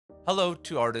Hello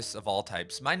to artists of all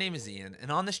types. My name is Ian,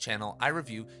 and on this channel, I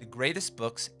review the greatest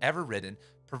books ever written,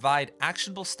 provide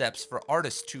actionable steps for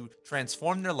artists to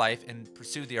transform their life and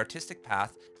pursue the artistic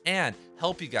path, and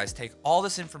help you guys take all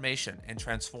this information and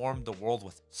transform the world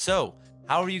with it. So,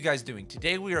 how are you guys doing?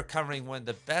 Today, we are covering one of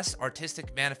the best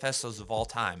artistic manifestos of all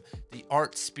time, The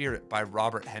Art Spirit by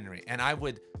Robert Henri. And I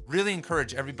would really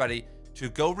encourage everybody to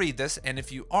go read this, and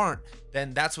if you aren't,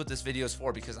 then that's what this video is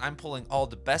for, because I'm pulling all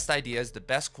the best ideas, the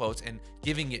best quotes, and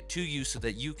giving it to you so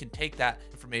that you can take that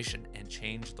information and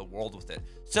change the world with it.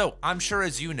 So I'm sure,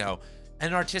 as you know,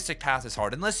 an artistic path is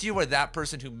hard unless you are that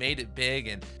person who made it big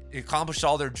and accomplished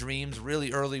all their dreams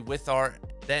really early with art.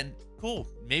 Then cool,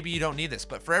 maybe you don't need this.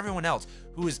 But for everyone else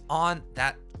who is on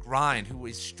that grind, who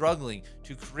is struggling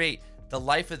to create the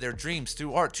life of their dreams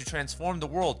through art, to transform the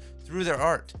world through their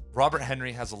art, Robert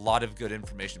Henri has a lot of good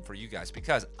information for you guys,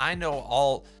 because I know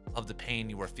all of the pain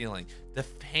you are feeling, the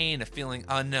pain of feeling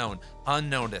unknown,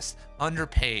 unnoticed,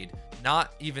 underpaid,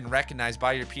 not even recognized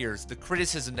by your peers, the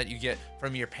criticism that you get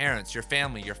from your parents, your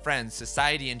family, your friends,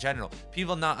 society in general,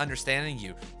 people not understanding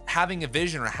you, having a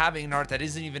vision or having an art that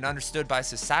isn't even understood by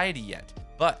society yet.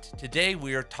 But today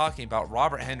we are talking about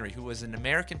Robert Henri, who was an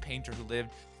American painter who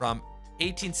lived from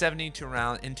 1870 to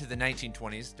around into the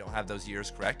 1920s. Don't have those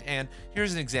years correct. And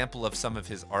here's an example of some of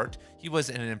his art. He was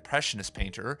an impressionist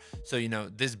painter, so you know,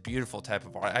 this beautiful type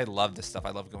of art. I love this stuff. I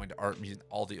love going to art museum,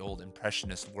 all the old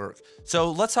impressionist work.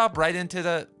 So let's hop right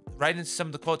into some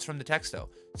of the quotes from the text though.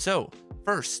 So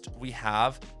first we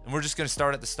have, and we're just going to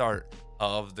start at the start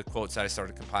of the quotes that I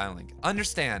started compiling.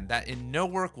 Understand that in no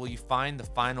work will you find the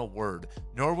final word,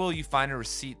 nor will you find a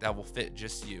receipt that will fit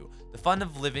just you. The fun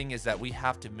of living is that we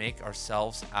have to make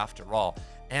ourselves after all.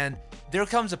 And there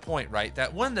comes a point, right,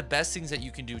 that one of the best things that you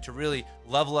can do to really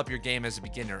level up your game as a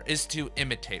beginner is to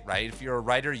imitate, right? If you're a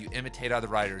writer, you imitate other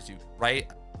writers. You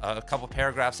write a couple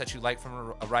paragraphs that you like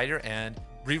from a writer and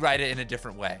rewrite it in a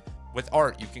different way. With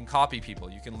art, you can copy people.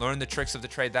 You can learn the tricks of the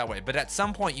trade that way. But at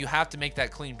some point, you have to make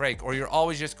that clean break, or you're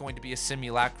always just going to be a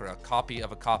simulacra, a copy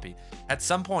of a copy. At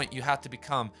some point, you have to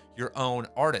become your own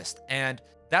artist. And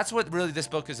that's what really this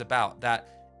book is about, that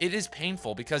it is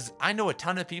painful, because I know a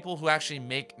ton of people who actually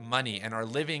make money and are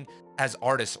living as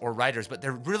artists or writers, but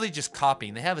they're really just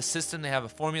copying. They have a system, they have a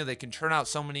formula, they can churn out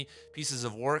so many pieces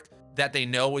of work that they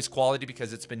know is quality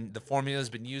because the formula has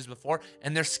been used before,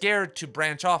 and they're scared to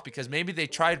branch off because maybe they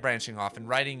tried branching off and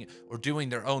writing or doing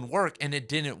their own work and it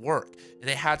didn't work.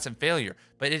 They had some failure,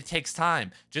 but it takes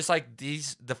time. Just like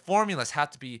the formulas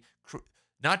have to be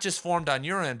not just formed on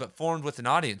your end, but formed with an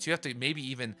audience. You have to maybe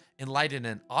even enlighten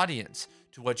an audience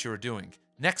to what you're doing.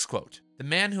 Next quote: the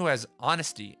man who has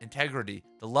honesty, integrity,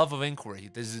 the love of inquiry,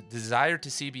 the desire to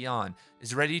see beyond,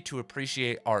 is ready to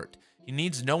appreciate art. He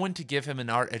needs no one to give him an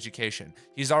art education.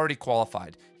 He's already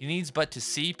qualified. He needs but to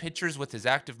see pictures with his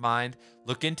active mind,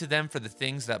 look into them for the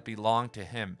things that belong to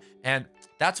him. And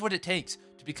that's what it takes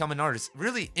to become an artist.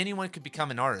 Really, anyone could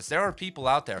become an artist. There are people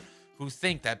out there who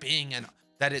think that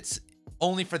that it's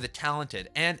only for the talented.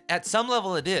 And at some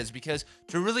level it is, because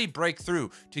to really break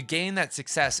through, to gain that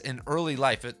success in early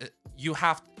life,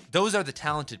 those are the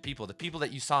talented people, the people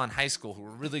that you saw in high school who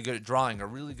were really good at drawing or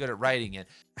really good at writing and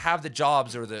have the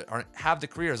jobs or have the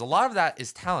careers. A lot of that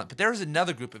is talent, but there's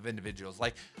another group of individuals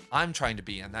like I'm trying to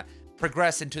be in, that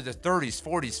progress into the 30s,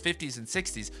 40s, 50s, and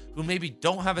 60s, who maybe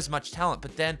don't have as much talent,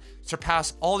 but then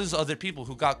surpass all these other people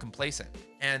who got complacent.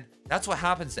 And that's what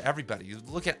happens to everybody. You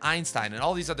look at Einstein and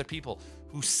all these other people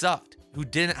who sucked, who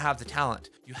didn't have the talent.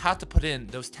 You have to put in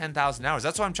those 10,000 hours.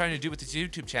 That's what I'm trying to do with this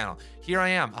YouTube channel. Here I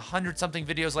am, 100 something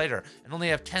videos later, and only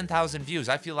have 10,000 views.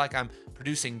 I feel like I'm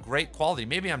producing great quality.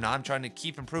 Maybe I'm not. I'm trying to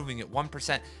keep improving it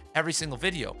 1% every single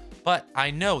video. But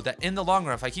I know that in the long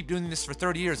run, if I keep doing this for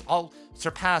 30 years, I'll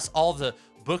surpass all the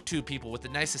booktube people with the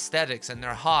nice aesthetics and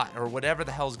they're hot or whatever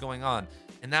the hell is going on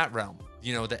in that realm.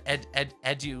 You know, the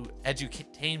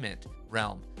edutainment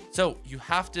realm. So you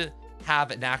have to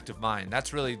have an active mind.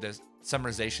 That's really the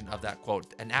summarization of that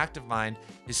quote. An active mind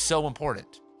is so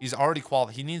important. He's already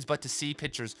qualified. He needs but to see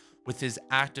pictures with his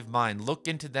active mind, look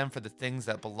into them for the things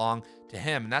that belong to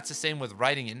him. And that's the same with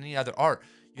writing and any other art.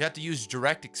 You have to use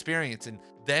direct experience and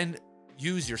then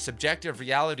use your subjective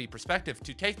reality perspective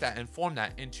to take that and form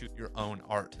that into your own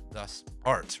art, thus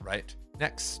art, right?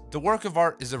 Next, the work of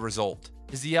art is a result,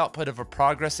 is the output of a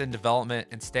progress in development,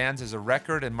 and stands as a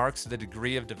record and marks the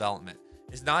degree of development.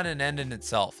 Is not an end in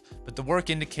itself, but the work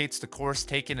indicates the course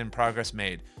taken and progress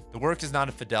made. The work is not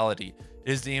a fidelity.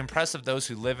 It is the impress of those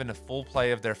who live in a full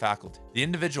play of their faculty. The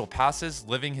individual passes,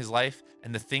 living his life,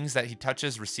 and the things that he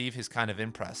touches receive his kind of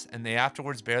impress, and they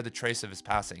afterwards bear the trace of his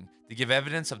passing. They give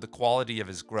evidence of the quality of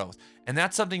his growth. And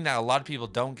that's something that a lot of people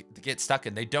don't get stuck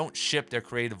in. They don't ship their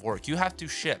creative work. You have to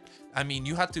ship. I mean,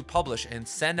 you have to publish and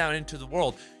send out into the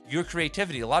world your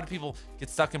creativity. A lot of people get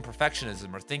stuck in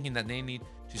perfectionism or thinking that they need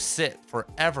to sit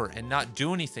forever and not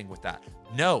do anything with that.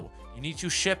 No, you need to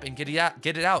ship and get it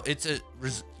out.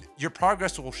 Your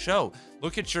progress will show.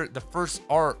 Look at the first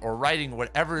art or writing or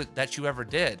whatever that you ever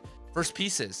did. First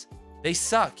pieces, they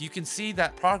suck. You can see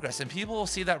that progress, and people will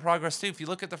see that progress too. If you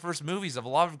look at the first movies of a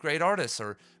lot of great artists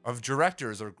or of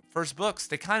directors or first books,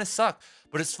 they kind of suck,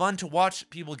 but it's fun to watch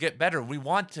people get better. We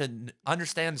want to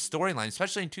understand the storyline,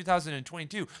 especially in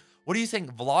 2022. What do you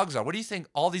think vlogs are? What do you think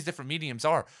all these different mediums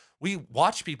are? We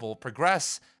watch people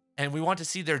progress, and we want to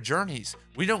see their journeys.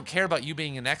 We don't care about you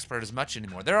being an expert as much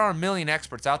anymore. There are a million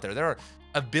experts out there. There are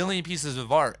a billion pieces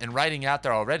of art and writing out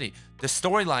there already. The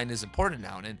storyline is important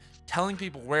now, and telling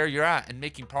people where you're at and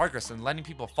making progress and letting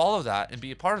people follow that and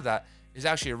be a part of that is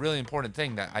actually a really important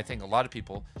thing that I think a lot of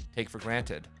people take for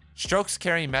granted. Strokes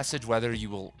carry a message whether you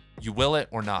will it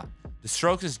or not. The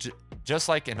stroke is just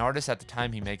like an artist at the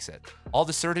time he makes it. All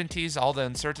the certainties, all the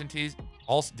uncertainties,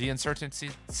 all the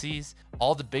uncertainties,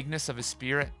 all the bigness of his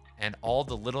spirit, and all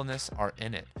the littleness are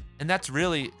in it. And that's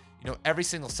really, every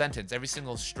single sentence, every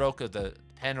single stroke of the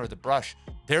pen or the brush,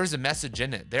 there is a message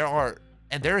in it.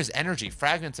 There is energy,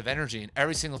 fragments of energy in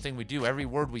every single thing we do, every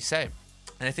word we say.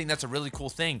 And I think that's a really cool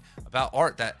thing about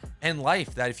art and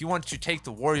life, that if you want to take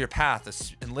the warrior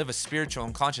path and live a spiritual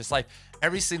and conscious life,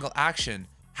 every single action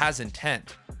has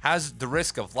intent, has the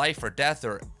risk of life or death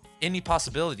or any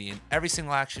possibility in every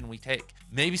single action we take.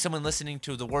 Maybe someone listening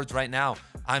to the words right now,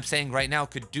 I'm saying right now,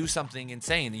 could do something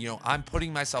insane. I'm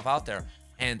putting myself out there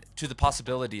and to the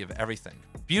possibility of everything.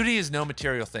 Beauty is no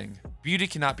material thing. Beauty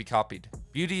cannot be copied.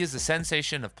 Beauty is the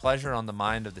sensation of pleasure on the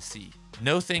mind of the sea.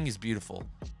 No thing is beautiful,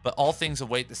 but all things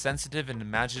await the sensitive and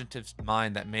imaginative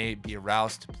mind that may be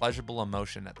aroused to pleasurable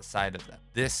emotion at the sight of them.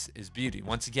 This is beauty.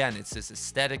 Once again, it's this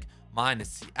aesthetic mind,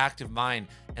 it's the active mind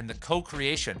and the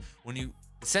co-creation. When you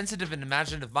sensitive and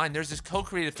imaginative mind, there's this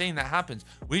co-creative thing that happens.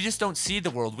 We just don't see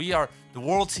the world. The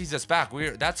world sees us back.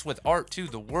 That's with art too.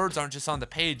 The words aren't just on the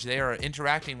page, they are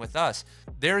interacting with us.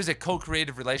 There is a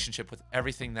co-creative relationship with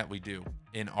everything that we do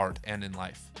in art and in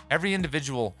life. Every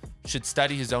individual should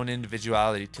study his own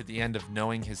individuality to the end of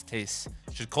knowing his tastes,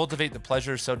 should cultivate the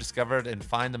pleasures so discovered and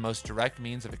find the most direct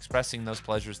means of expressing those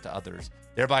pleasures to others,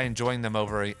 thereby enjoying them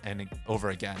over and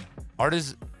over again.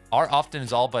 Art often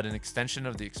is all but an extension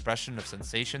of the expression of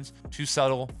sensations, too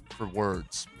subtle for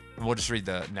words. And we'll just read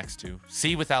the next two.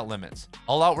 See without limits.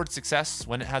 All outward success,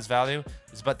 when it has value,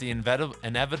 is but the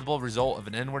inevitable result of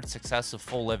an inward success of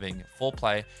full living, full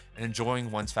play, and enjoying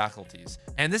one's faculties.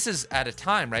 And this is at a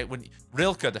time, right, when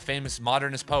Rilke, the famous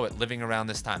modernist poet living around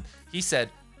this time, he said,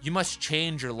 you must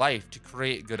change your life to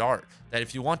create good art. That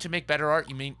if you want to make better art,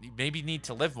 you maybe need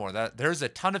to live more. That there's a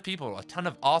ton of people, a ton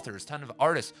of authors, a ton of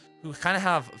artists who kind of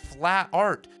have flat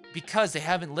art because they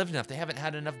haven't lived enough. They haven't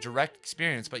had enough direct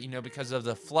experience, but because of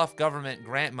the fluff government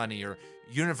grant money or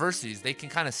universities, they can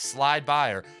kind of slide by,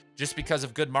 or just because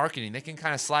of good marketing, they can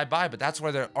kind of slide by, but that's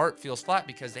where their art feels flat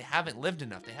because they haven't lived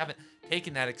enough. They haven't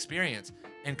taken that experience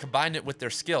and combined it with their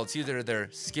skill. It's either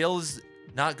their skills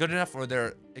not good enough or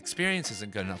their experience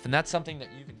isn't good enough. And that's something that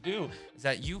you can do, is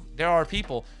that there are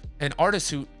people and artists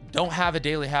who don't have a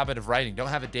daily habit of writing, don't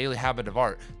have a daily habit of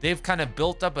art. They've kind of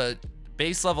built up a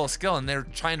base level of skill and they're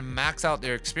trying to max out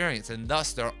their experience, and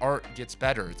thus their art gets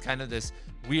better. It's kind of this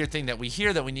weird thing that we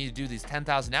hear that we need to do these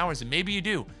 10,000 hours, and maybe you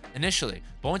do initially,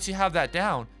 but once you have that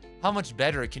down, how much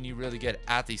better can you really get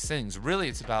at these things? Really,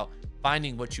 it's about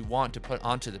finding what you want to put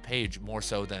onto the page more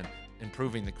so than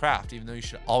improving the craft, even though you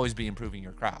should always be improving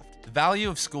your craft. The value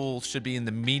of school should be in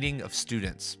the meeting of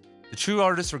students. The true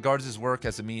artist regards his work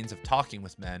as a means of talking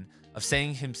with men, of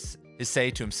saying his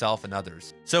say to himself and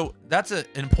others. So that's an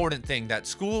important thing, that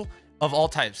school of all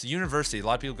types, university, a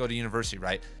lot of people go to university,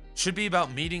 right? Should be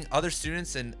about meeting other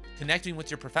students and connecting with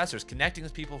your professors, connecting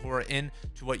with people who are into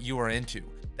what you are into.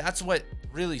 That's what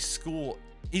really school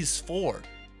is for.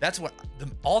 That's what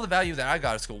all the value that I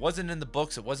got at school wasn't in the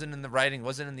books, it wasn't in the writing, it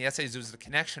wasn't in the essays, it was the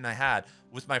connection I had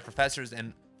with my professors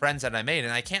and friends that I made.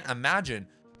 And I can't imagine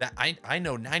that I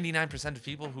know 99% of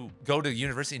people who go to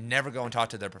university never go and talk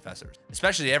to their professors,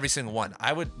 especially every single one.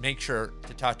 I would make sure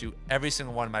to talk to every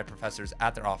single one of my professors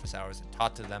at their office hours and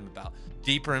talk to them about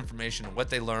deeper information, what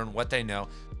they learn, what they know,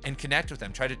 and connect with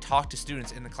them. Try to talk to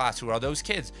students in the class who are those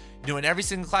kids. In every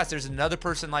single class, there's another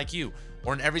person like you,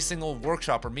 or in every single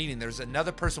workshop or meeting, there's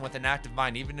another person with an active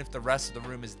mind, even if the rest of the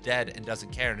room is dead and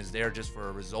doesn't care and is there just for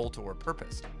a result or a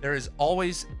purpose. There is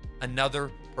always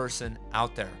another person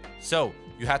out there. So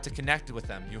you have to connect with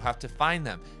them. You have to find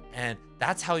them. And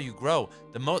that's how you grow.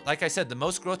 Like I said, the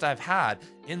most growth I've had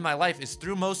in my life is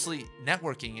through mostly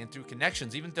networking and through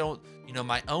connections. Even though,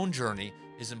 my own journey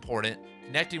is important,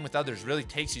 connecting with others really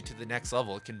takes you to the next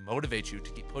level. It can motivate you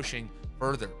to keep pushing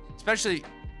further, especially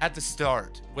at the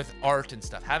start with art and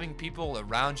stuff. Having people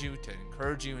around you to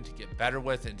encourage you and to get better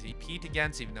with and to compete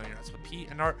against, even though you're not supposed to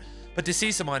compete in art, but to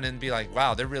see someone and be like,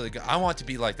 wow, they're really good. I want to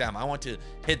be like them. I want to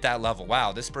hit that level.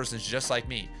 Wow, this person's just like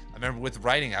me. I remember with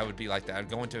writing, I would be like that. I'd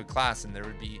go into a class and I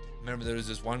remember there was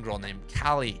this one girl named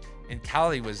Callie, and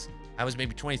Callie I was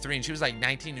maybe 23 and she was like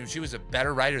 19 and she was a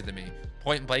better writer than me.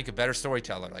 Point blank, a better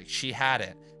storyteller. Like, she had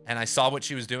it. And I saw what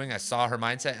she was doing. I saw her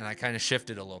mindset and I kind of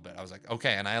shifted a little bit. I was like,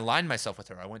 okay. And I aligned myself with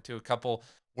her. I went to a couple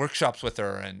workshops with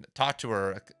her and talked to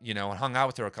her, and hung out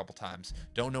with her a couple times.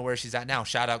 Don't know where she's at now.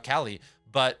 Shout out Callie.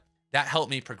 But that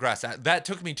helped me progress. That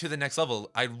took me to the next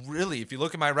level. If you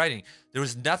look at my writing, there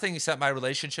was nothing except my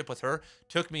relationship with her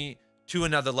took me to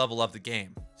another level of the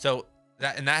game. So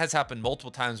that has happened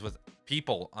multiple times with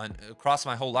people across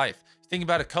my whole life. Think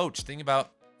about a coach. Think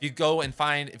about, you go and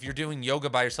if you're doing yoga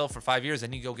by yourself for 5 years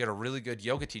and you go get a really good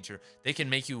yoga teacher, they can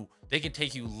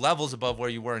take you levels above where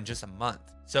you were in just a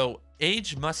month. So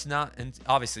age must not, and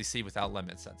obviously see without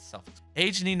limits, that's self.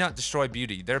 Age need not destroy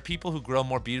beauty. There are people who grow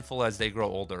more beautiful as they grow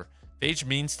older. If age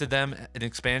means to them an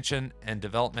expansion and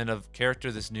development of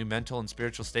character, this new mental and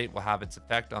spiritual state will have its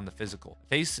effect on the physical.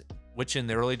 Face, which in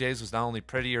the early days was not only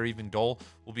pretty or even dull,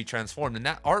 will be transformed. And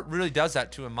that art really does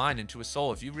that to a mind and to a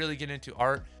soul. If you really get into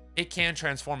art, it can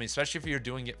transform you, especially if you're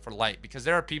doing it for light, because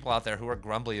there are people out there who are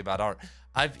grumbly about art.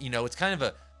 It's kind of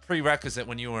a prerequisite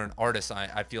when you are an artist.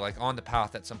 I feel like on the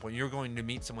path at some point, you're going to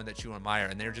meet someone that you admire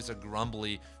and they're just a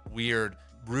grumbly, weird,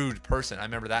 rude person. I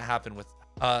remember that happened with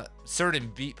a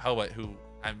certain beat poet who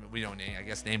we don't, I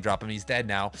guess, name drop him. He's dead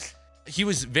now. He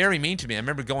was very mean to me. I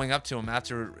remember going up to him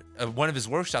after one of his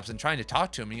workshops and trying to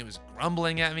talk to him. He was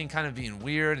grumbling at me and kind of being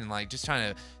weird and like just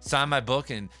trying to sign my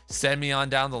book and send me on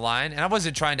down the line. And I was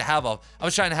trying to have a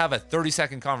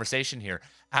 30-second conversation here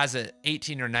as an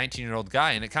 18 or 19-year-old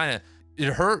guy. And it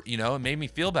hurt, it made me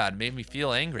feel bad. It made me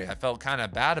feel angry. I felt kind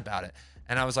of bad about it.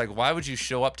 And I was like, why would you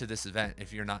show up to this event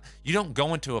if you don't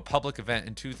go into a public event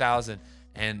in 2000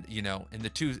 and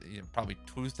probably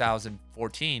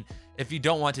 2014 if you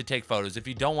don't want to take photos, if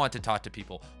you don't want to talk to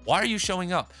people? Why are you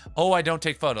showing up? Oh, I don't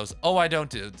take photos. Oh, I don't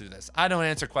do this. I don't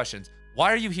answer questions.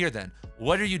 Why are you here then?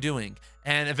 What are you doing?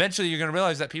 And eventually you're going to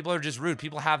realize that people are just rude.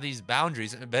 People have these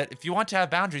boundaries. But if you want to have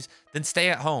boundaries, then stay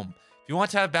at home. If you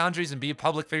want to have boundaries and be a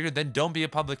public figure, then don't be a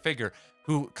public figure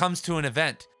who comes to an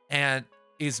event and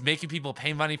is making people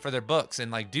pay money for their books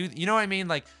and you know what I mean?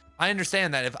 Like, I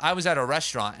understand that if I was at a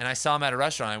restaurant and I saw him at a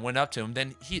restaurant, I went up to him,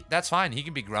 then that's fine. He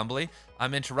can be grumbly.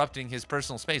 I'm interrupting his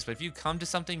personal space. But if you come to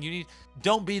something,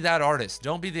 don't be that artist.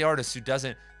 Don't be the artist who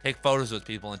doesn't take photos with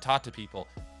people and talk to people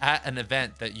at an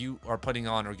event that you are putting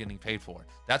on or getting paid for.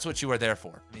 That's what you are there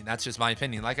for. I mean, that's just my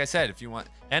opinion. Like I said, if you want,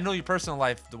 handle your personal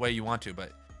life the way you want to,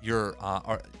 but your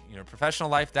professional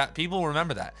life, that people will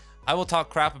remember that. I will talk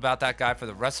crap about that guy for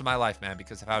the rest of my life, man,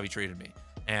 because of how he treated me.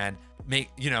 And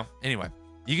anyway.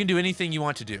 You can do anything you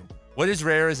want to do. What is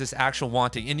rare is this actual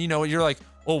wanting. And you're like,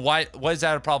 well, why is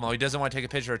that a problem? Oh, he doesn't want to take a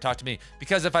picture or talk to me.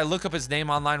 Because if I look up his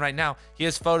name online right now, he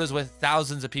has photos with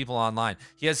thousands of people online.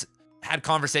 He has had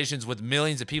conversations with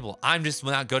millions of people. I'm just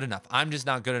not good enough. I'm just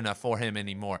not good enough for him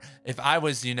anymore. If I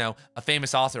was, a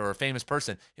famous author or a famous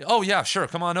person, oh yeah, sure,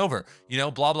 come on over,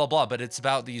 blah, blah, blah. But it's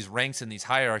about these ranks and these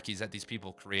hierarchies that these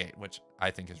people create, which I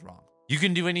think is wrong. You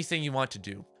can do anything you want to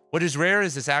do. What is rare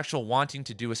is this actual wanting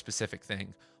to do a specific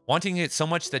thing. Wanting it so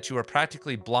much that you are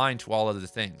practically blind to all other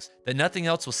things, that nothing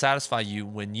else will satisfy you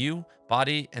when you,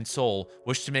 body and soul,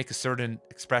 wish to make a certain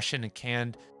expression and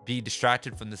can be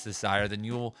distracted from this desire, then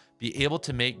you will be able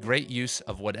to make great use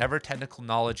of whatever technical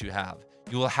knowledge you have.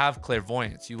 You will have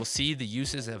clairvoyance. You will see the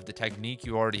uses of the technique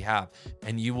you already have,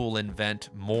 and you will invent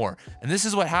more. And this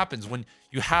is what happens when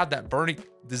you have that burning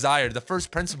desire. The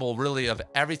first principle really of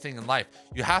everything in life,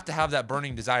 you have to have that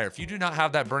burning desire. If you do not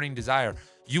have that burning desire,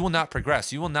 you will not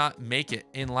progress. You will not make it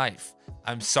in life.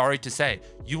 I'm sorry to say,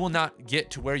 you will not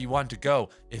get to where you want to go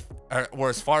or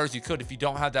as far as you could if you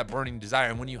don't have that burning desire.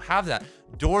 And when you have that,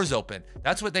 doors open.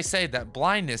 That's what they say, that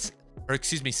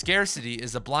scarcity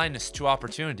is a blindness to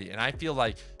opportunity. And I feel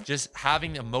like just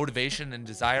having a motivation and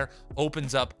desire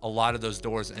opens up a lot of those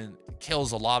doors and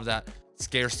kills a lot of that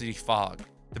scarcity fog.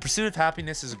 The pursuit of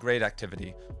happiness is a great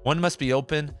activity. One must be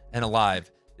open and alive.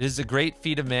 It is a great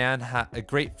feat a man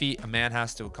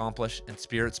has to accomplish, and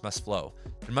spirits must flow.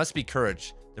 There must be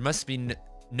courage. There must be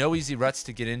no easy ruts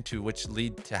to get into which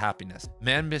lead to happiness.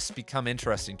 Man must become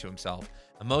interesting to himself,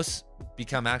 and most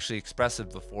become actually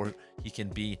expressive before he can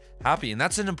be happy. And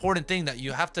that's an important thing that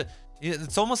you have to,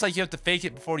 it's almost like you have to fake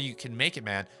it before you can make it,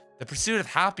 man. The pursuit of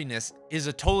happiness is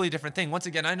a totally different thing. Once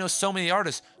again, I know so many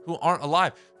artists who aren't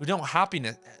alive, who don't have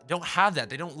that.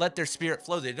 They don't let their spirit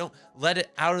flow. They don't let it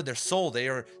out of their soul. They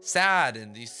are sad,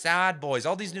 and these sad boys,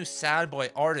 all these new sad boy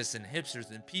artists and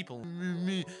hipsters and people,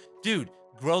 dude,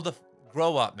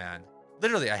 grow up, man.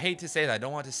 Literally, I hate to say that. I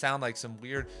don't want to sound like some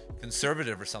weird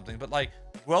conservative or something, but like,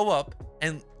 grow up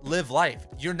and live life.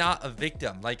 You're not a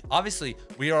victim. Like, obviously,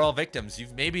 we are all victims.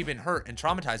 You've maybe been hurt and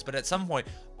traumatized, but at some point,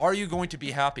 are you going to be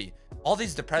happy? All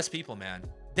these depressed people, man.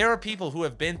 There are people who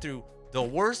have been through the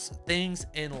worst things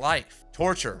in life: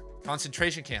 torture,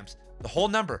 concentration camps, the whole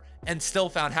number, and still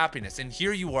found happiness. And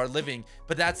here you are living,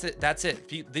 but that's it. That's it.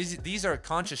 These are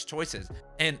conscious choices.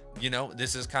 And, you know,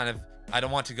 this is kind of, I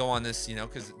don't want to go on this, you know,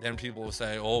 because then people will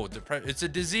say, oh, it's a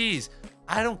disease.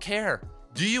 I don't care.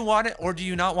 Do you want it or do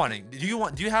you not want it?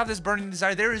 Do you have this burning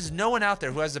desire? There is no one out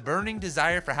there who has a burning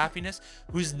desire for happiness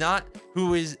who is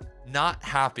not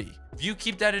happy. If you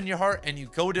keep that in your heart and you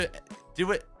go to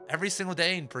do it every single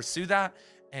day and pursue that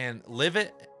and live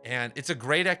it, and it's a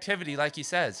great activity, like he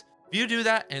says. If you do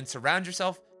that and surround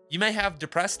yourself, you may have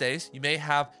depressed days, you may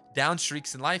have down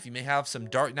streaks in life, you may have some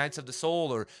dark nights of the soul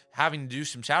or having to do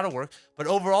some shadow work, but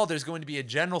overall there's going to be a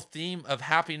general theme of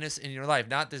happiness in your life,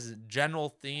 not this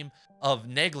general theme of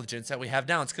negligence that we have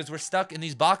now. It's because we're stuck in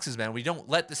these boxes, man. We don't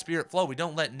let the spirit flow. We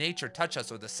don't let nature touch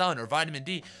us, or the sun, or vitamin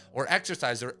D, or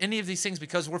exercise, or any of these things,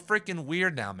 because we're freaking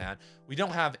weird now, man. We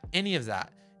don't have any of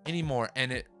that anymore,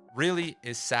 and it really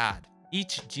is sad.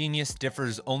 Each genius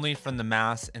differs only from the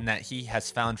mass in that he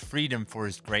has found freedom for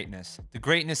his greatness. The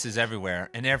greatness is everywhere,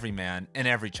 in every man, in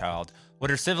every child. What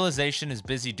our civilization is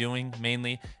busy doing,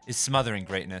 mainly, is smothering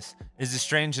greatness. It is a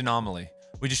strange anomaly.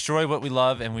 We destroy what we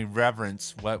love, and we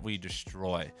reverence what we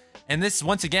destroy. And this,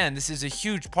 once again, this is a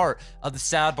huge part of the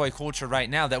sad boy culture right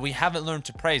now, that we haven't learned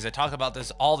to praise. I talk about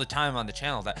this all the time on the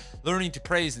channel, that learning to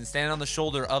praise and stand on the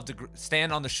shoulders of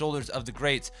the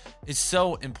greats is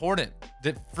so important.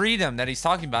 The freedom that he's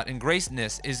talking about in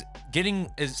greatness is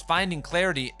finding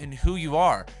clarity in who you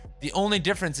are. The only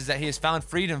difference is that he has found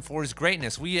freedom for his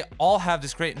greatness. We all have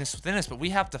this greatness within us, but we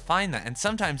have to find that. And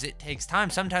sometimes it takes time.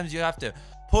 Sometimes you have to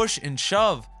push and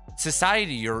shove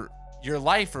society, your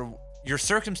life, or your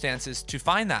circumstances to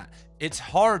find that. It's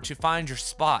hard to find your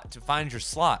spot, to find your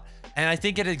slot. And I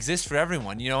think it exists for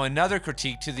everyone. You know, another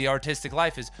critique to the artistic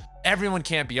life is everyone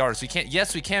can't be artists.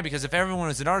 Yes, we can, because if everyone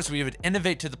was an artist, we would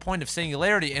innovate to the point of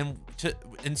singularity, and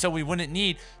so we wouldn't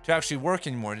need to actually work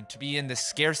anymore. To be in this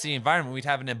scarcity environment, we'd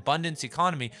have an abundance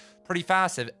economy pretty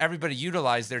fast if everybody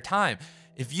utilized their time.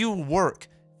 If you work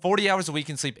 40 hours a week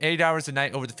and sleep 8 hours a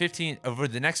night over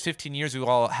the next 15 years, we will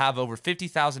all have over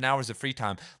 50,000 hours of free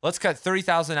time. Let's cut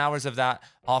 30,000 hours of that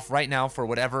off right now for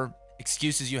whatever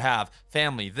excuses you have,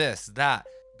 family, this, that,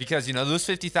 because, you know, those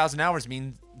 50,000 hours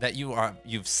mean that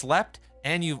you've slept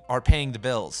and you are paying the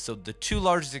bills. So the two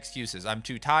largest excuses: I'm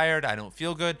too tired, I don't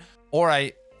feel good, or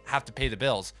I have to pay the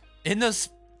bills. In those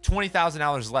 20,000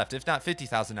 hours left, if not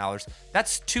 50,000 hours,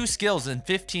 that's 2 skills in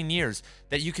 15 years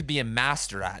that you could be a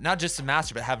master at. Not just a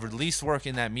master, but have release work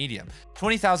in that medium.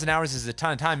 20,000 hours is a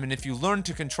ton of time, and if you learn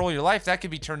to control your life, that could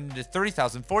be turned into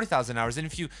 30,000, 40,000 hours. And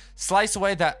if you slice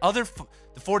away that other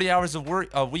the 40 hours of work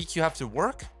a week you have to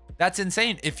work, that's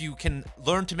insane. If you can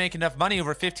learn to make enough money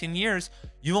over 15 years,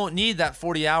 you won't need that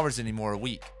 40 hours anymore a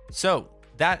week. So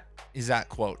that is that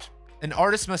quote. An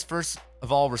artist must first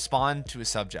of all respond to a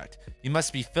subject. He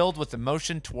must be filled with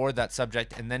emotion toward that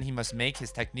subject, and then he must make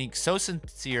his technique so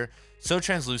sincere, so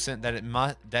translucent that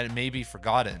it may be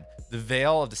forgotten. The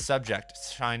veil of the subject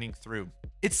shining through.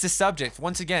 It's the subject.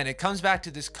 Once again, it comes back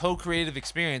to this co-creative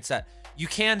experience that you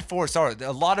can force art.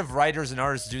 A lot of writers and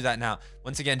artists do that now.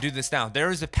 Once again, do this now. There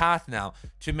is a path now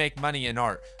to make money in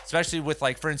art, especially with,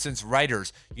 like, for instance,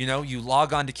 writers. You know, you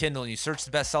log on to Kindle and you search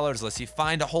the bestsellers list. You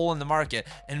find a hole in the market,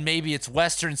 and maybe it's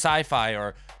Western sci-fi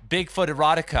or Bigfoot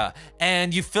erotica,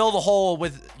 and you fill the hole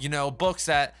with, you know, books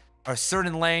that are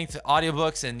certain length,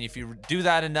 audiobooks, and if you do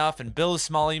that enough and build a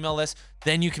small email list,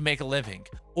 then you can make a living.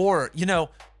 Or, you know,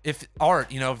 if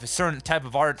art, you know, if a certain type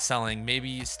of art selling,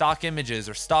 maybe stock images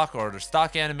or stock art or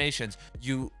stock animations,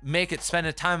 you spend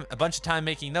a bunch of time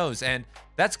making those, and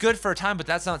that's good for a time, but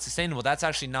that's not sustainable. That's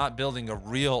actually not building a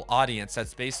real audience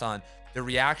that's based on the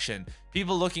reaction.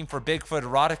 People looking for Bigfoot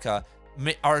erotica,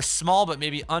 are small but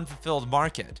maybe unfulfilled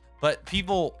market. But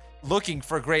people looking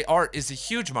for great art is a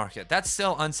huge market. That's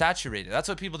still unsaturated. That's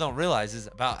what people don't realize is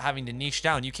about having to niche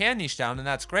down. You can niche down and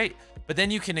that's great, but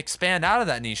then you can expand out of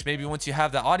that niche maybe once you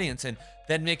have the audience and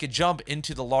then make a jump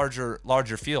into the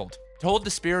larger field. To hold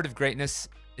the spirit of greatness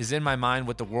is in my mind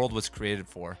what the world was created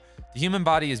for. The human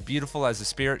body is beautiful as the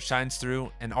spirit shines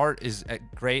through, and art is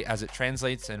great as it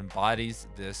translates and embodies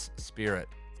this spirit.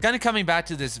 Kind of coming back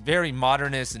to this very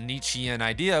modernist and Nietzschean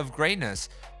idea of greatness,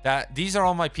 that these are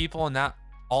all my people and that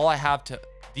all I have to,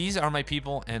 these are my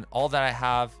people and all that I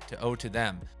have to owe to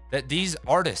them. That these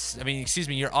artists,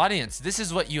 your audience, this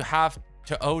is what you have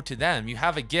to owe to them. You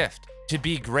have a gift to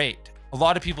be great. A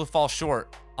lot of people fall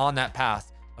short on that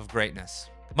path of greatness.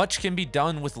 Much can be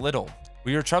done with little.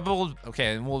 We are troubled.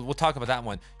 Okay, and we'll talk about that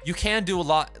one. You can do a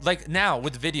lot, like now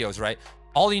with videos, right?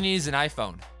 All you need is an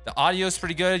iPhone. The audio is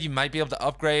pretty good. You might be able to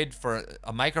upgrade for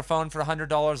a microphone for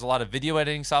 $100. A lot of video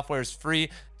editing software is free.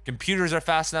 Computers are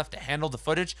fast enough to handle the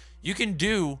footage. You can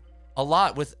do a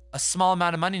lot with a small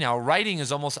amount of money now. Writing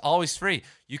is almost always free.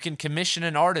 You can commission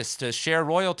an artist to share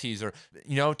royalties, or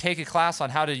take a class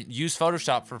on how to use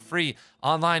Photoshop for free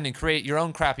online and create your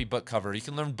own crappy book cover. You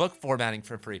can learn book formatting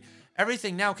for free.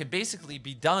 Everything now can basically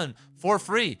be done for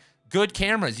free. Good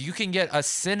cameras. You can get a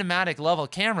cinematic level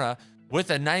camera with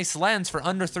a nice lens for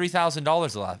under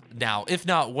 $3,000 now, if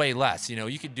not way less.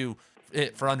 You could do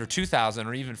it for under $2,000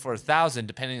 or even for $1,000,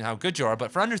 depending on how good you are.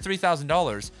 But for under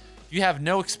 $3,000, you have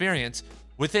no experience.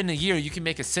 Within a year, you can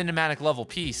make a cinematic level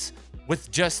piece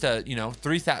with just a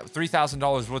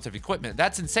 $3,000 worth of equipment.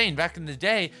 That's insane. Back in the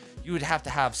day, you would have to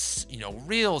have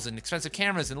reels and expensive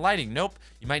cameras and lighting. Nope,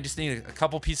 you might just need a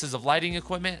couple pieces of lighting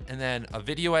equipment and then some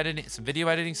video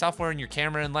editing software and your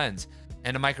camera and lens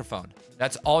and a microphone.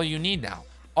 That's all you need now.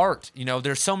 Art,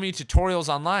 there's so many tutorials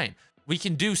online. We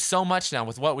can do so much now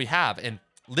with what we have and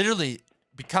literally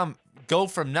go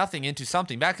from nothing into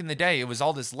something. Back in the day, it was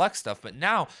all this luck stuff. But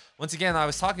now, once again, I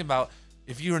was talking about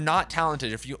if you're not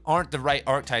talented, if you aren't the right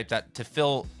archetype to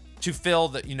fill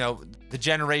the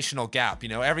generational gap.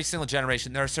 Every single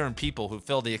generation, there are certain people who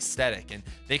fill the aesthetic and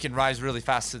they can rise really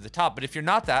fast to the top. But if you're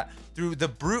not that, through the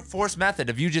brute force method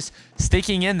of you just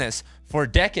sticking in this for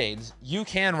decades, you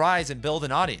can rise and build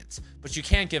an audience. But you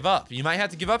can't give up. You might have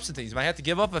to give up some things. You might have to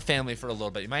give up a family for a little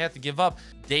bit. You might have to give up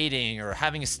dating or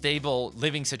having a stable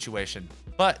living situation.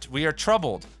 But we are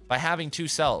troubled by having two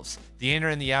selves, the inner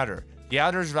and the outer. The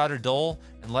outer is rather dull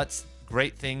and lets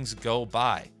great things go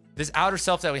by. This outer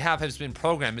self that we have has been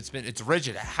programmed. It's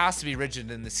rigid. It has to be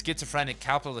rigid in the schizophrenic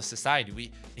capitalist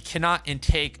society. It cannot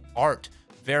intake art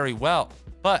very well.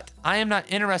 But I am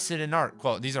not interested in art,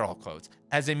 quote, these are all quotes,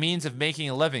 as a means of making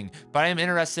a living, but I am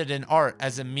interested in art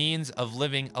as a means of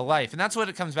living a life. And that's what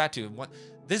it comes back to.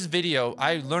 This video,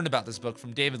 I learned about this book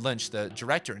from David Lynch, the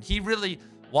director, and he really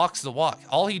walks the walk.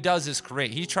 All he does is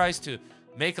create. He tries to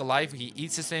make a life. He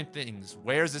eats the same things,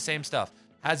 wears the same stuff,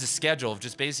 has a schedule of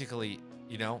just basically,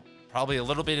 probably a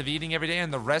little bit of eating every day,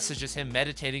 and the rest is just him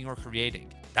meditating or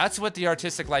creating. That's what the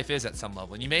artistic life is at some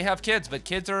level. And you may have kids, but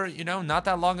kids are, not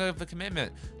that long of a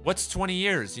commitment. What's 20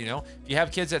 years, If you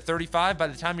have kids at 35, by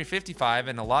the time you're 55,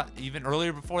 and a lot even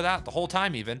earlier before that, the whole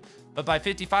time even, but by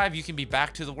 55, you can be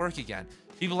back to the work again.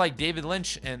 People like David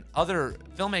Lynch and other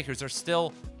filmmakers are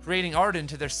still creating art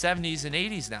into their 70s and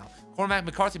 80s now. Cormac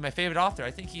McCarthy, my favorite author,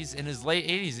 I think he's in his late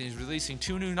 80s and he's releasing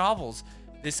 2 new novels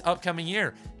this upcoming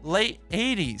year. Late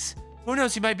 80s. Who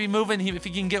knows, he might be moving, if he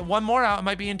can get one more out, it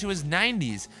might be into his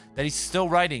 90s that he's still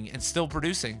writing and still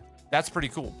producing. That's pretty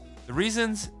cool. The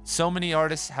reasons so many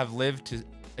artists have lived to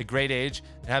a great age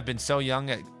and have been so young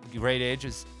at great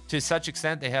ages, to such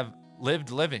extent they have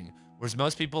lived living, whereas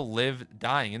most people live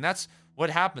dying. And that's what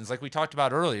happens, like we talked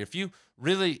about earlier. If you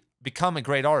really become a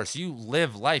great artist, you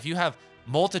live life. You have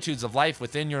multitudes of life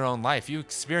within your own life. You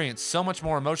experience so much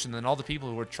more emotion than all the people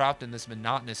who are trapped in this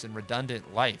monotonous and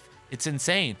redundant life. It's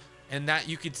insane. And that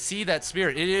you could see that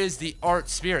spirit. It is the art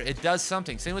spirit. It does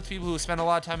something. Same with people who spend a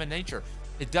lot of time in nature.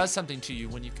 It does something to you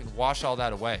when you can wash all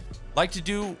that away. Like to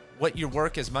do what your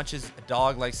work as much as a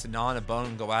dog likes to gnaw on a bone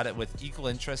and go at it with equal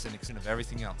interest and extent of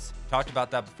everything else. Talked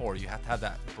about that before. You have to have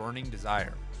that burning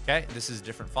desire. Okay, this is a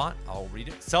different font. I'll read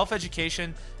it.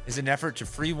 Self-education is an effort to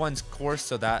free one's course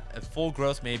so that a full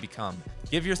growth may become.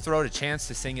 Give your throat a chance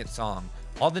to sing its song.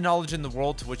 All the knowledge in the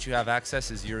world to which you have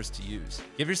access is yours to use.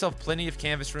 Give yourself plenty of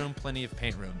canvas room, plenty of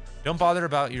paint room. Don't bother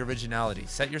about your originality.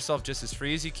 Set yourself just as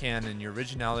free as you can and your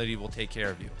originality will take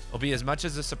care of you. It'll be as much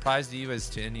as a surprise to you as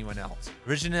to anyone else.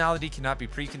 Originality cannot be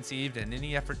preconceived, and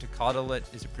any effort to coddle it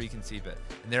is to preconceive it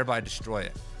and thereby destroy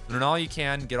it. Learn all you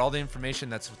can, get all the information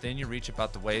that's within your reach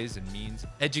about the ways and means.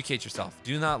 Educate yourself.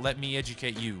 Do not let me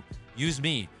educate you. Use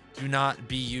me. do not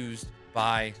be used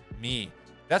by me.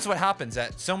 That's what happens,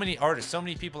 that so many artists, so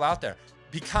many people out there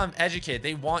become educated.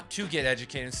 They want to get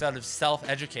educated instead of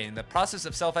self-educating. The process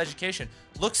of self-education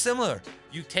looks similar.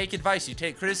 You take advice, you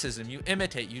take criticism, you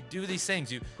imitate, you do these things,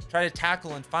 you try to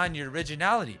tackle and find your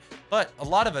originality. But a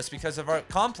lot of us, because of our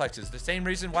complexes, the same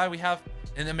reason why we have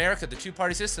in America the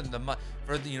two-party system, the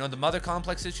mother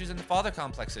complex issues and the father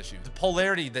complex issue, the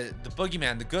polarity, the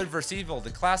boogeyman, the good versus evil, the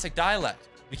classic dialect.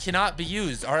 We cannot be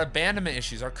used. Our abandonment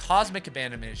issues, our cosmic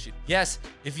abandonment issues. Yes,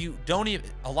 if you don't even,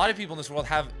 a lot of people in this world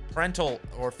have parental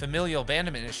or familial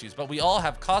abandonment issues, but we all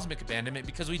have cosmic abandonment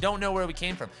because we don't know where we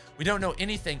came from. We don't know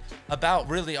anything about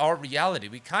really our reality.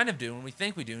 We kind of do, and we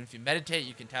think we do. And if you meditate,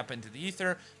 you can tap into the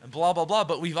ether and blah, blah, blah.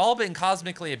 But we've all been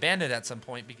cosmically abandoned at some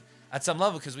point, at some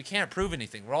level, because we can't prove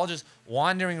anything. We're all just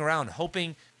wandering around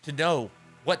hoping to know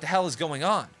what the hell is going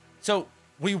on. So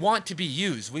we want to be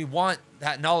used. We want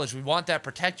that knowledge. We want that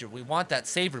protector. We want that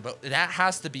savior, but that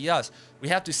has to be us. We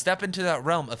have to step into that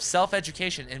realm of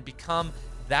self-education and become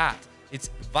that. It's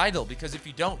vital, because if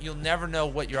you don't, you'll never know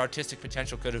what your artistic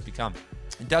potential could have become.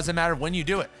 It doesn't matter when you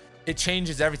do it. It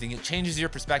changes everything. It changes your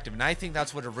perspective. And I think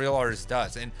that's what a real artist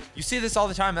does. And you see this all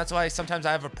the time. That's why sometimes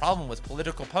I have a problem with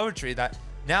political poetry, that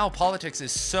now politics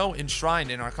is so enshrined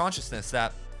in our consciousness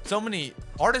that so many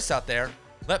artists out there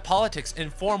let politics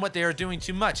inform what they are doing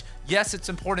too much. Yes, it's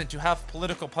important to have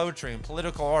political poetry and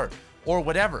political art or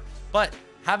whatever, but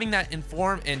having that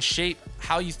inform and shape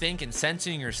how you think and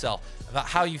censoring yourself about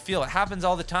how you feel, it happens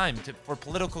all the time for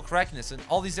political correctness and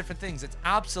all these different things. It's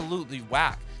absolutely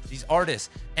whack, these artists.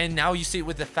 And now you see it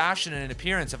with the fashion and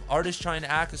appearance of artists trying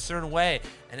to act a certain way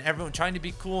and everyone trying to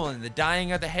be cool, and the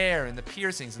dyeing of the hair and the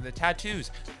piercings and the tattoos.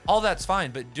 All that's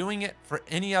fine, but doing it for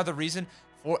any other reason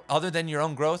other than your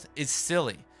own growth is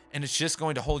silly, and it's just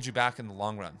going to hold you back in the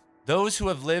long run. Those who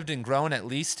have lived and grown at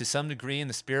least to some degree in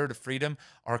the spirit of freedom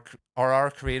are our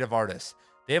creative artists.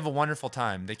 They have a wonderful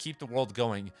time. They keep the world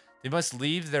going. They must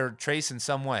leave their trace in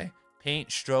some way. Paint,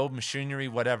 strobe, machinery,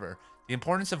 whatever. The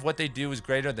importance of what they do is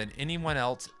greater than anyone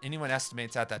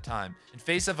estimates at that time.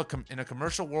 In a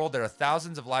commercial world, there are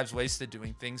thousands of lives wasted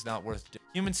doing things not worth doing.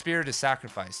 Human spirit is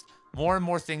sacrificed. More and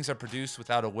more things are produced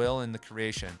without a will in the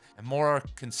creation, and more are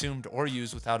consumed or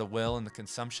used without a will in the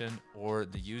consumption or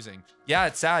the using. Yeah,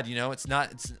 it's sad,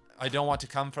 I don't want to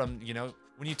come from,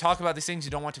 when you talk about these things,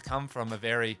 you don't want to come from a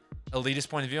very elitist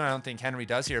point of view, and I don't think Henri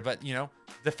does here, but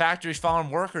the factory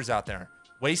farm workers out there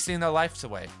wasting their lives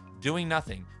away, doing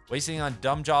nothing, wasting on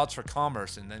dumb jobs for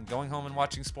commerce, and then going home and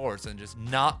watching sports and just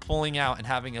not pulling out and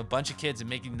having a bunch of kids and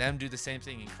making them do the same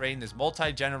thing and creating this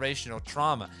multi-generational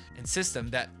trauma and system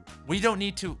that we don't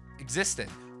need to exist in.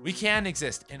 We can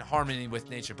exist in harmony with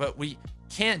nature, but we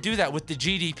can't do that with the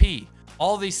GDP.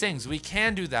 All these things, we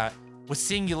can do that with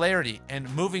singularity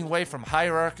and moving away from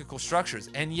hierarchical structures.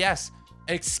 And yes,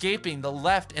 escaping the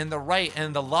left and the right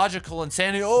and the logical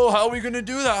insanity. Oh, how are we going to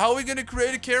do that? How are we going to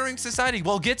create a caring society?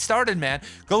 Well, get started, man.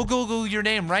 Go Google your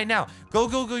name right now. Go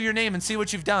Google your name and see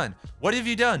what you've done. What have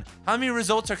you done? How many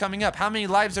results are coming up? How many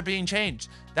lives are being changed?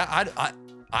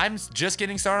 I'm just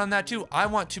getting started on that too. I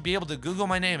want to be able to Google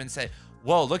my name and say,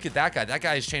 whoa, look at that guy. That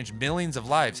guy has changed millions of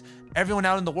lives. Everyone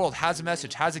out in the world has a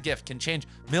message, has a gift, can change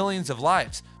millions of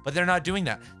lives, but they're not doing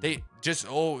that. They just,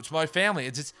 oh, it's my family.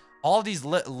 It's just all these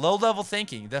low-level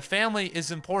thinking. The family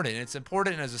is important. It's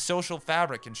important as a social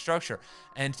fabric and structure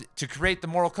and to create the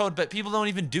moral code, but people don't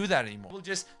even do that anymore. People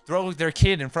just throw their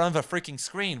kid in front of a freaking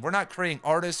screen. We're not creating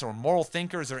artists or moral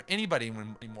thinkers or anybody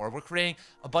anymore. We're creating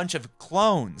a bunch of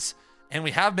clones, and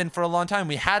we have been for a long time.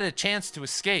 We had a chance to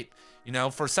escape,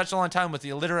 for such a long time with the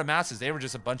illiterate masses. They were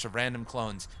just a bunch of random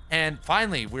clones. And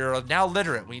finally, we're now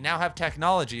literate. We now have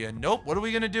technology, and nope, what are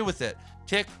we going to do with it?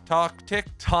 Tick tock, tick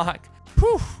tock.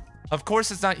 Whew. Of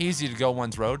course, it's not easy to go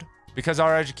one's road. Because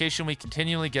our education, we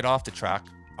continually get off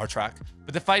our track.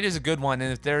 But the fight is a good one,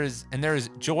 and there is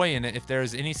joy in it if there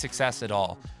is any success at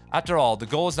all. After all, the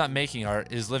goal is not making art,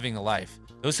 it is living a life.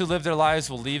 Those who live their lives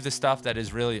will leave the stuff that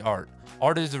is really art.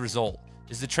 Art is the result,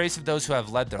 is the trace of those who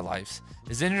have led their lives.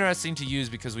 It's interesting to use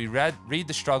because we read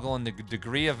the struggle and the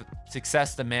degree of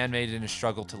success the man made in his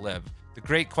struggle to live. The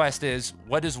great quest is,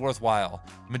 what is worthwhile?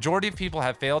 The majority of people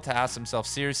have failed to ask themselves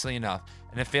seriously enough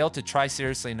and have failed to try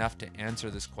seriously enough to answer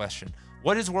this question.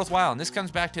 What is worthwhile? And this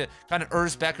comes back to kind of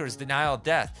Urs Becker's denial of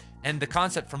death and the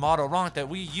concept from Otto Rank that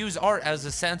we use art as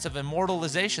a sense of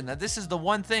immortalization, that this is the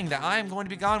one thing that I am going to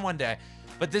be gone one day.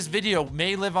 But this video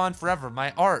may live on forever.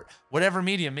 My art, whatever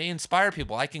medium, may inspire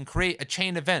people. I can create a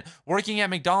chain event. Working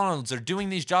at McDonald's or doing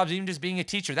these jobs, even just being a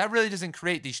teacher, that really doesn't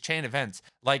create these chain events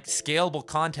like scalable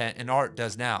content and art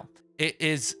does now. It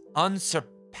is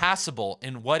unsurpassable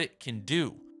in what it can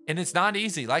do. And it's not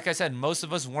easy. Like I said, most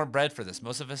of us weren't bred for this.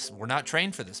 Most of us were not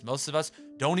trained for this. Most of us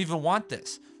don't even want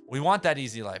this. We want that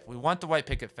easy life. We want the white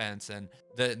picket fence and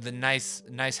the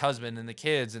nice husband and the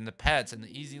kids and the pets and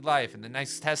the easy life and the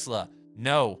nice Tesla.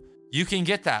 No, you can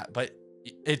get that, but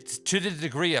it's to the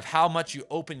degree of how much you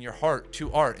open your heart to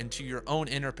art and to your own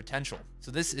inner potential.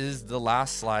 So this is the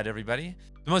last slide, everybody.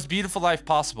 The most beautiful life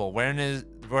possible,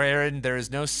 wherein there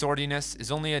is no sordidness, is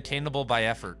only attainable by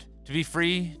effort. To be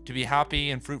free, to be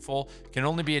happy and fruitful can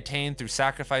only be attained through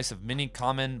sacrifice of many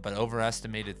common but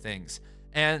overestimated things.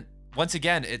 And once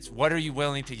again, it's what are you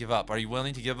willing to give up? Are you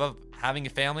willing to give up having a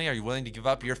family? Are you willing to give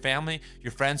up your family,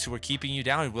 your friends who are keeping you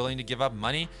down? Are you willing to give up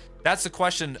money? That's the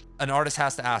question an artist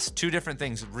has to ask. Two different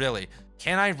things, really.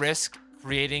 Can I risk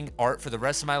creating art for the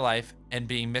rest of my life and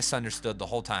being misunderstood the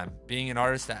whole time? Being an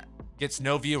artist that gets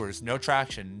no viewers, no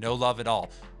traction, no love at all,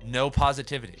 no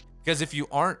positivity. Because if you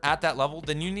aren't at that level,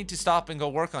 then you need to stop and go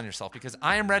work on yourself, because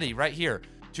I am ready right here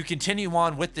to continue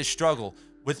on with this struggle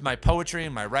with my poetry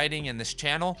and my writing and this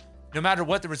channel, no matter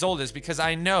what the result is, because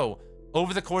I know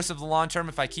over the course of the long term,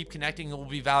 if I keep connecting, it will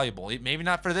be valuable. Maybe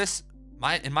not for this,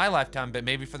 in my lifetime, but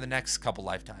maybe for the next couple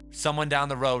lifetimes. Someone down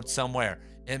the road somewhere,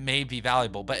 it may be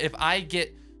valuable. But if I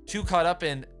get too caught up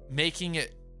in making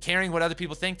it, caring what other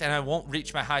people think, then I won't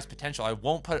reach my highest potential. I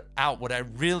won't put out what I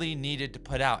really needed to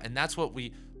put out. And that's what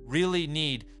we really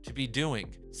need to be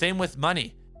doing. Same with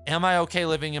money. Am I okay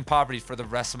living in poverty for the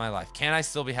rest of my life? Can I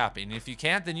still be happy? And if you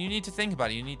can't, then you need to think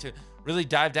about it. You need to really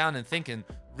dive down and think and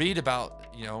read about,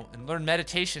 and learn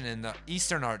meditation and the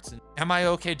Eastern arts. And am I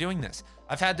okay doing this?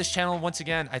 I've had this channel, once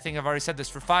again, I think I've already said this,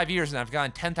 for 5 years, and I've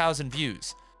gotten 10,000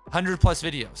 views, 100 plus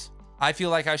videos. I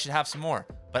feel like I should have some more,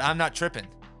 but I'm not tripping.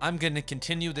 I'm going to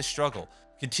continue this struggle,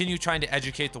 continue trying to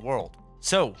educate the world.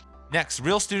 So next,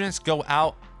 real students go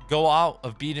out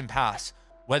of beaten paths,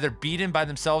 whether beaten by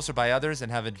themselves or by others,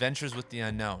 and have adventures with the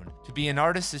unknown. To be an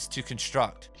artist is to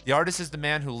construct. The artist is the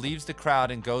man who leaves the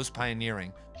crowd and goes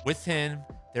pioneering. With him,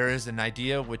 there is an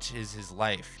idea which is his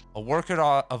life. A work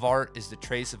of art is the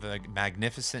trace of a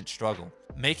magnificent struggle.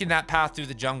 Making that path through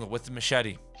the jungle with the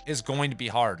machete is going to be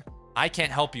hard. I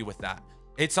can't help you with that.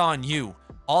 It's on you.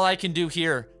 All I can do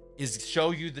here is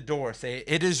show you the door. Say,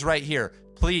 it is right here.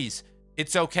 Please,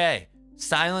 it's okay.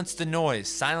 Silence the noise.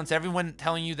 Silence everyone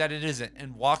telling you that it isn't,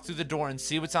 and walk through the door and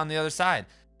see what's on the other side.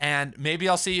 And maybe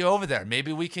I'll see you over there.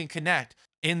 Maybe we can connect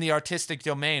in the artistic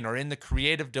domain or in the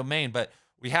creative domain, but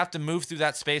we have to move through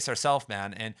that space ourselves,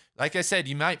 man. And like I said,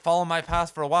 you might follow my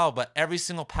path for a while, but every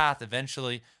single path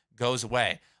eventually goes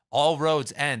away. All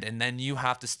roads end, and then you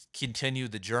have to continue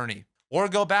the journey or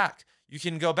go back. You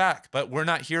can go back, but we're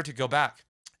not here to go back.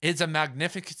 It's a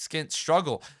magnificent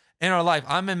struggle in our life.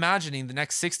 I'm imagining the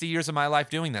next 60 years of my life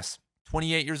doing this.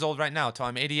 28 years old right now till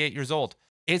I'm 88 years old.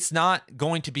 It's not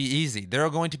going to be easy. There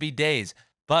are going to be days,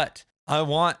 but I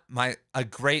want a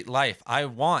great life. I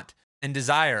want and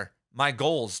desire my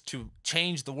goals to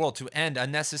change the world, to end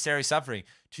unnecessary suffering,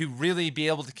 to really be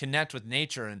able to connect with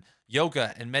nature and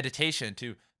yoga and meditation,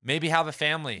 to maybe have a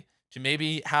family, to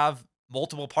maybe have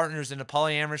multiple partners in a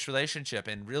polyamorous relationship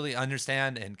and really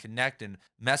understand and connect and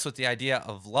mess with the idea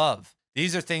of love.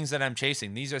 These are things that I'm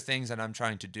chasing. These are things that I'm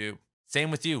trying to do.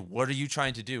 Same with you. What are you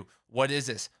trying to do? What is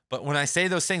this? But when I say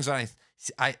those things, when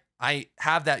I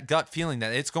have that gut feeling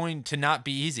that it's going to not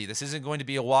be easy. This isn't going to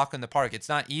be a walk in the park. It's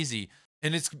not easy.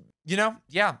 And it's,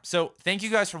 yeah. So thank you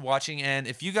guys for watching. And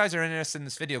if you guys are interested in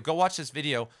this video, go watch this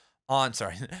video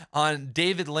on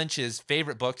David Lynch's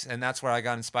favorite books. And that's where I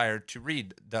got inspired to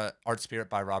read The Art Spirit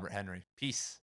by Robert Henri. Peace.